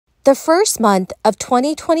The first month of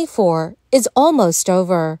 2024 is almost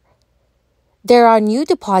over. There are new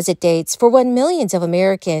deposit dates for when millions of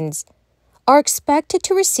Americans are expected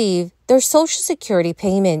to receive their Social Security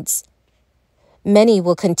payments. Many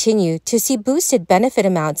will continue to see boosted benefit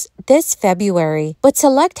amounts this February, but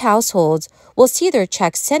select households will see their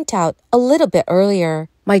checks sent out a little bit earlier.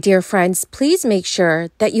 My dear friends, please make sure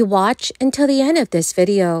that you watch until the end of this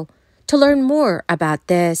video to learn more about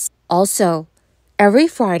this. Also, every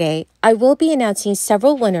Friday, I will be announcing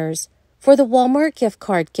several winners for the Walmart gift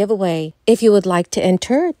card giveaway. If you would like to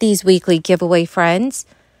enter these weekly giveaway, friends,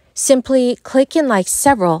 simply click and like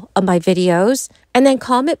several of my videos and then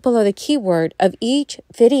comment below the keyword of each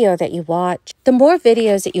video that you watch. The more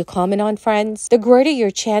videos that you comment on, friends, the greater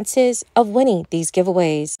your chances of winning these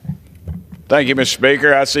giveaways. Thank you, Mr.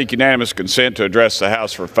 Speaker. I seek unanimous consent to address the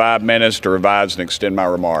House for 5 minutes to revise and extend my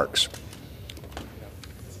remarks.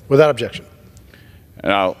 Without objection.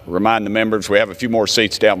 And I'll remind the members we have a few more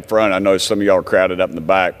seats down front. I know some of y'all are crowded up in the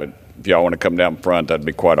back, but if y'all want to come down front, that'd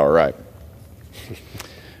be quite all right.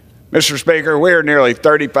 Mr. Speaker, we are nearly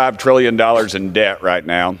 $35 trillion in debt right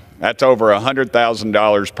now. That's over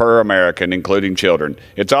 $100,000 per American, including children.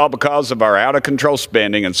 It's all because of our out-of-control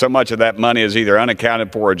spending, and so much of that money is either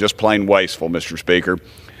unaccounted for or just plain wasteful, Mr. Speaker.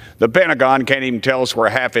 The Pentagon can't even tell us where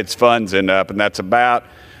half its funds end up, and that's about,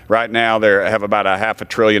 right now, they have about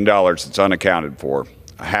 $500 billion that's unaccounted for.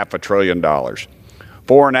 $500 billion.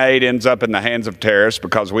 Foreign aid ends up in the hands of terrorists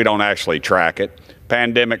because we don't actually track it.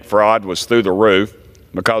 Pandemic fraud was through the roof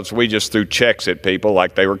because we just threw checks at people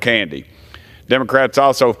like they were candy. Democrats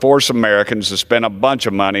also force Americans to spend a bunch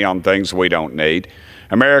of money on things we don't need.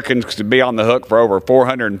 Americans could be on the hook for over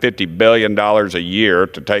 $450 billion a year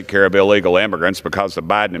to take care of illegal immigrants because the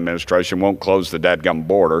Biden administration won't close the dadgum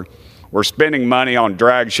border. We're spending money on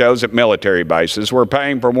drag shows at military bases. We're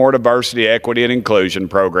paying for more diversity, equity, and inclusion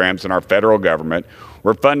programs in our federal government.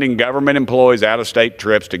 We're funding government employees' out-of-state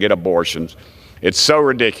trips to get abortions. It's so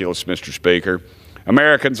ridiculous, Mr. Speaker.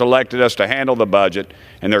 Americans elected us to handle the budget,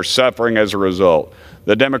 and they're suffering as a result.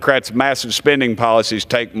 The Democrats' massive spending policies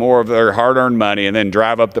take more of their hard-earned money and then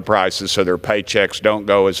drive up the prices so their paychecks don't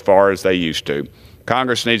go as far as they used to.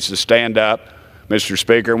 Congress needs to stand up, Mr.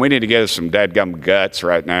 Speaker, and we need to get us some dadgum guts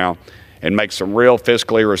right now and make some real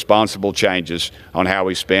fiscally responsible changes on how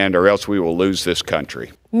we spend, or else we will lose this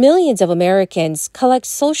country. Millions of Americans collect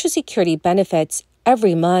Social Security benefits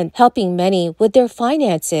every month, helping many with their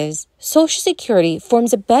finances. Social Security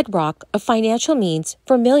forms a bedrock of financial means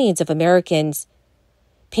for millions of Americans.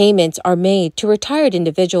 Payments are made to retired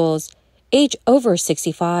individuals age over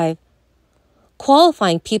 65,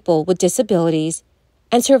 qualifying people with disabilities,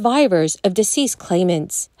 and survivors of deceased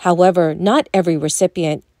claimants. However, not every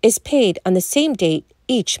recipient is paid on the same date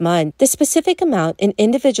each month. The specific amount an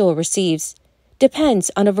individual receives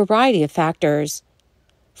depends on a variety of factors.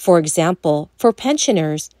 For example, for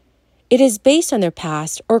pensioners, it is based on their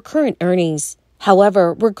past or current earnings.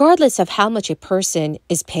 However, regardless of how much a person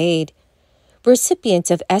is paid, recipients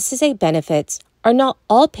of SSI benefits are not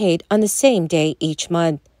all paid on the same day each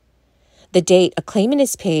month. The date a claimant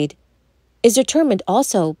is paid is determined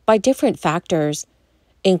also by different factors,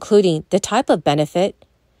 including the type of benefit,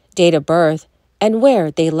 date of birth, and where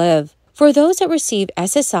they live. For those that receive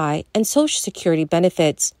SSI and Social Security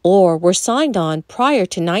benefits or were signed on prior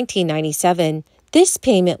to 1997, this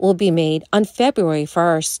payment will be made on February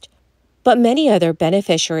 1st. But many other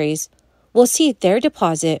beneficiaries will see their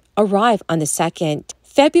deposit arrive on the 2nd.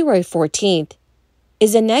 February 14th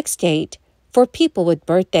is the next date for people with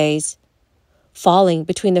birthdays, falling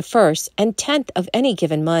between the 1st and 10th of any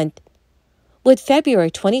given month, with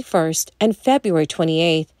February 21st and February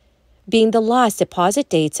 28th being the last deposit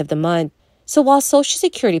dates of the month. So while Social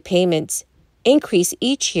Security payments increase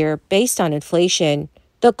each year based on inflation,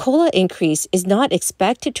 the COLA increase is not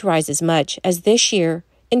expected to rise as much as this year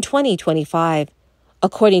in 2025.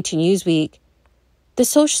 According to Newsweek, the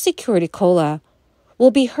Social Security COLA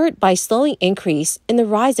will be hurt by a slowing increase in the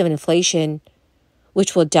rise of inflation,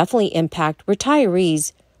 which will definitely impact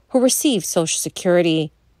retirees who receive Social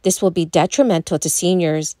Security. This will be detrimental to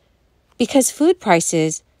seniors because food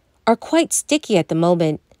prices are quite sticky at the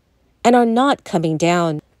moment and are not coming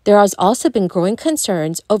down. There has also been growing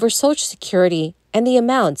concerns over Social Security and the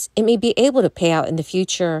amounts it may be able to pay out in the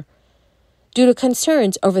future. Due to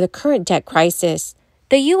concerns over the current debt crisis,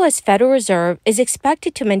 the U.S. Federal Reserve is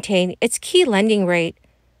expected to maintain its key lending rate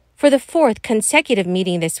for the 4th consecutive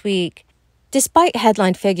meeting this week. Despite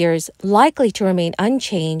headline figures likely to remain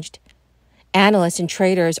unchanged, analysts and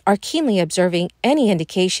traders are keenly observing any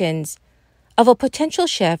indications of a potential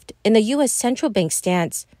shift in the U.S. central bank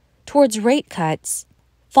stance towards rate cuts.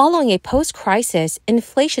 Following a post-crisis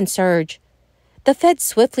inflation surge, the Fed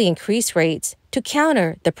swiftly increased rates to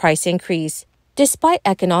counter the price increase, despite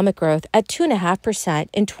economic growth at 2.5%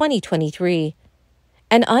 in 2023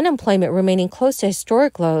 and unemployment remaining close to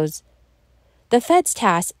historic lows. The Fed's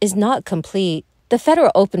task is not complete. The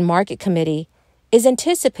Federal Open Market Committee is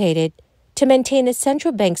anticipated to maintain the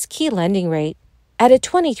central bank's key lending rate at a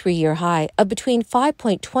 23-year high of between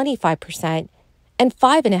 5.25% and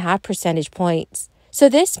 5.5 percentage points. So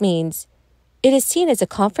this means it is seen as a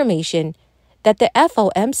confirmation that the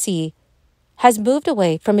FOMC has moved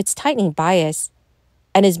away from its tightening bias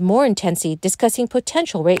and is more intensely discussing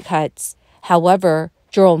potential rate cuts. However,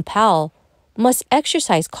 Jerome Powell must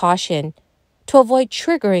exercise caution to avoid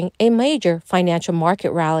triggering a major financial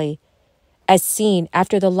market rally, as seen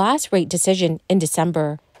after the last rate decision in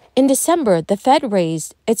December. In December, the Fed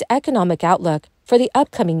raised its economic outlook for the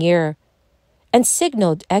upcoming year and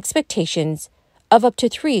signaled expectations of up to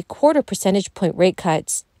 3/4 percentage point rate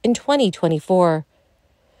cuts in 2024,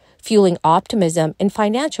 fueling optimism in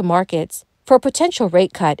financial markets for a potential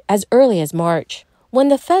rate cut as early as March. When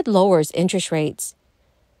the Fed lowers interest rates,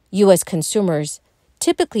 U.S. consumers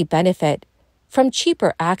typically benefit from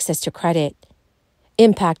cheaper access to credit,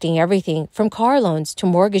 impacting everything from car loans to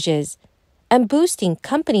mortgages and boosting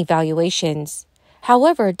company valuations.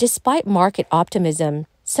 However, despite market optimism,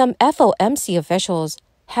 some FOMC officials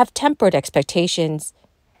have tempered expectations,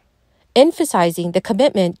 emphasizing the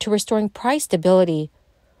commitment to restoring price stability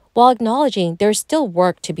while acknowledging there is still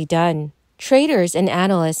work to be done. Traders and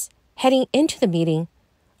analysts heading into the meeting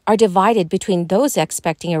are divided between those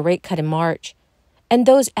expecting a rate cut in March and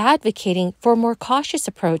those advocating for a more cautious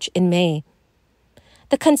approach in May.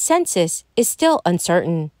 The consensus is still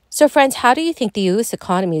uncertain. So friends, how do you think the U.S.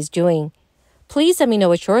 economy is doing? Please let me know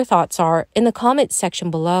what your thoughts are in the comments section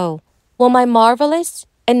below. Well, my marvelous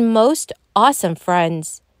and most awesome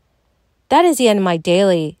friends, that is the end of my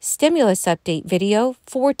daily stimulus update video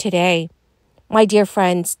for today. My dear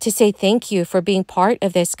friends, to say thank you for being part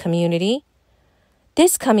of this community.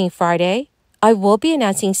 This coming Friday, I will be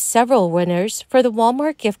announcing several winners for the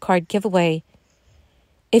Walmart gift card giveaway.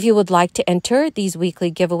 If you would like to enter these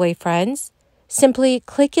weekly giveaway, friends, simply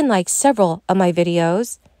click and like several of my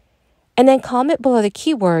videos and then comment below the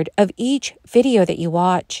keyword of each video that you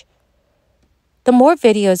watch. The more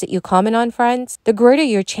videos that you comment on, friends, the greater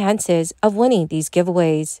your chances of winning these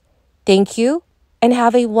giveaways. Thank you and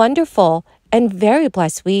have a wonderful and very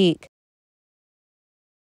blessed week.